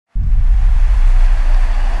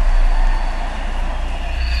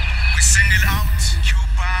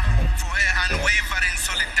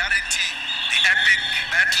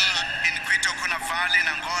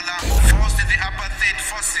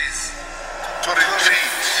to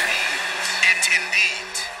retreat. It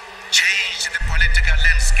indeed changed the political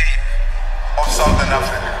landscape of Southern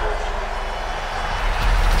Africa.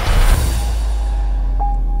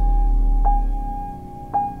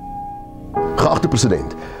 Geachte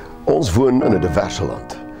president, ons woon in 'n diverse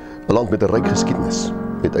land. 'n Land met 'n ryk geskiedenis,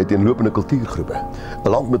 met uiteenlopende kultuurgroepe, 'n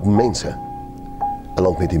land met mense, 'n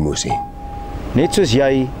land met emosie. Net soos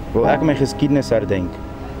jy, wil ek my geskiedenis herdenk.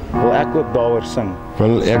 Wil ek ook daaroor sing.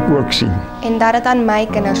 Wil ek ook sien. En dat dit aan my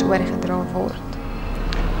kinders oorgedra word.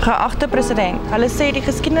 Geagte president, hulle sê die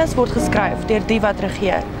geskiedenis word geskryf deur die wat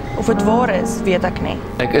regeer. Of dit waar is, weet ek nie.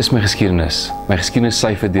 Ek is my geskiedenis. My geskiedenis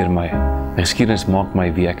syfer deur my. My geskiedenis maak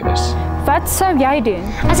my wie ek is. Wat sou jy doen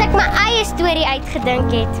as ek my eie storie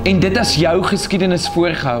uitgedink het? En dit as jou geskiedenis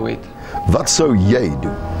voorgehou het. Wat sou jy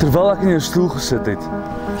doen? Terwyl ek in jou stoel gesit het.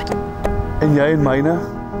 En jy en myne?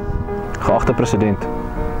 Geagte president,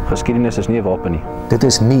 geskiedenis is nie 'n wapen nie. Dit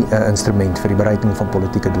is nie 'n instrument vir die bereiking van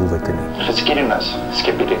politieke doelwitte nie. Geskiedenis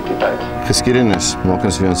skep identiteit. Geskiedenis maak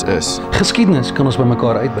ons wie ons is. Geskiedenis kan ons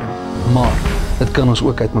bymekaar uitbring, maar dit kan ons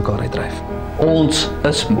ook uitmekaar uitdryf. Ons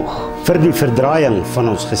is moeg vir die verdraaiing van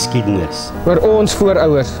ons geskiedenis. Oor ons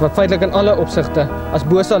voorouers wat feitelik in alle opsigte as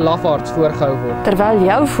bose lafaards voorgehou word. Terwyl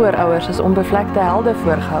jou voorouers as onbevlekte helde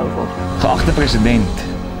voorgehou word. Geagte president,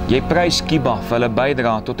 jy prys Cuba vir hulle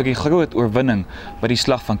bydrae tot die groot oorwinning by die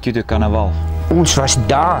slag van Cuito Cuanavale. Ons was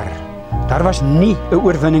daar. Daar was nie 'n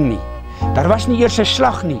oorwinning nie. Daar was nie eers 'n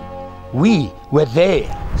slag nie. We were there.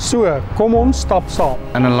 So, kom ons stap saam.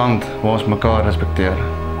 In 'n land waar ons mekaar respekteer.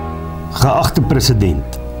 Geagte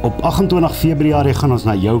president, op 28 Februarie gaan ons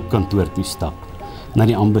na jou kantoor toe stap. Na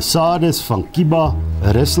die ambassades van Cuba,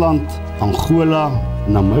 Rusland, Angola,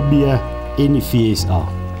 Namibië en die VSA.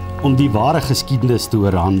 Om die ware geskiedenis te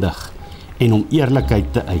oorhandig en om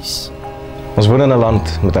eerlikheid te eis. Ons woon in 'n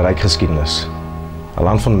land met 'n ryk geskiedenis. 'n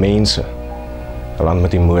Land van mense. 'n Land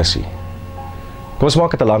met emosie. Kom ons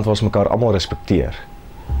maak dit 'n land waar ons mekaar almal respekteer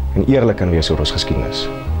en eerlik kan wees oor ons geskiedenis.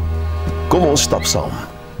 Kom ons stap saam.